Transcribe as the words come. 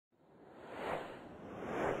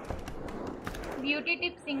Beauty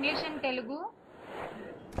tips English and Telugu.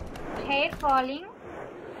 Hair falling,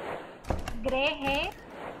 grey hair,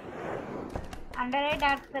 under eye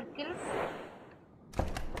dark circles,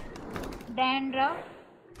 dandruff,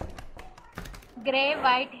 grey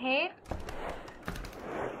white hair,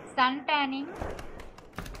 sun tanning,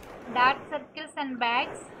 dark circles and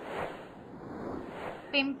bags,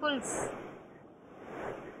 pimples.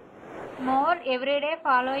 More everyday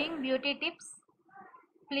following beauty tips.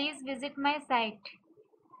 Please visit my site.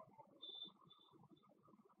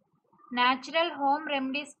 Natural home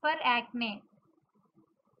remedies for acne.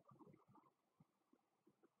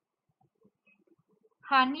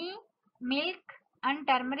 Honey, milk and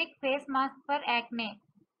turmeric face mask for acne.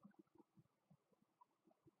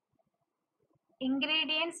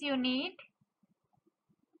 Ingredients you need: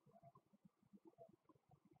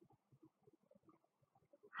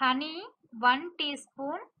 honey 1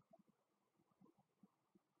 teaspoon,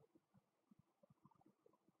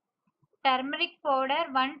 turmeric powder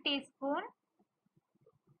 1 teaspoon,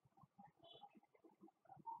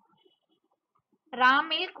 raw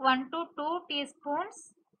milk 1 to 2 teaspoons,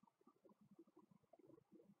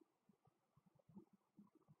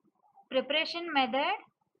 preparation method: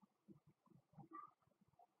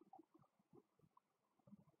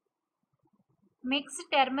 mix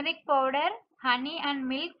turmeric powder, honey and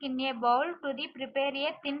milk in a bowl to prepare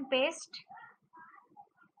a thin paste.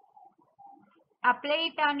 Apply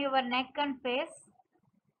it on your neck and face.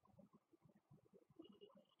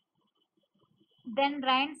 Then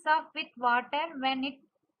rinse off with water when it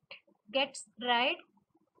gets dried.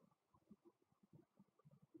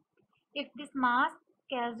 If this mask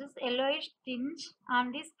causes yellowish tinge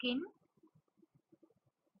on the skin,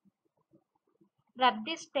 rub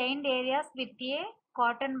the stained areas with a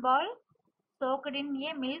cotton ball soaked in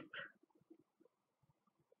a milk.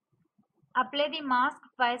 Apply the mask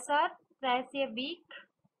twice or thrice a week.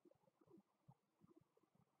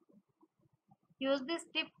 Use this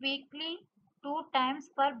tip weekly 2 times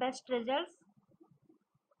for best results.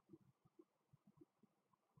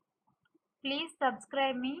 Please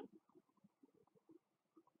subscribe me.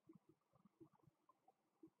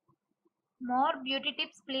 More beauty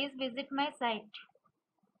tips, please visit my site.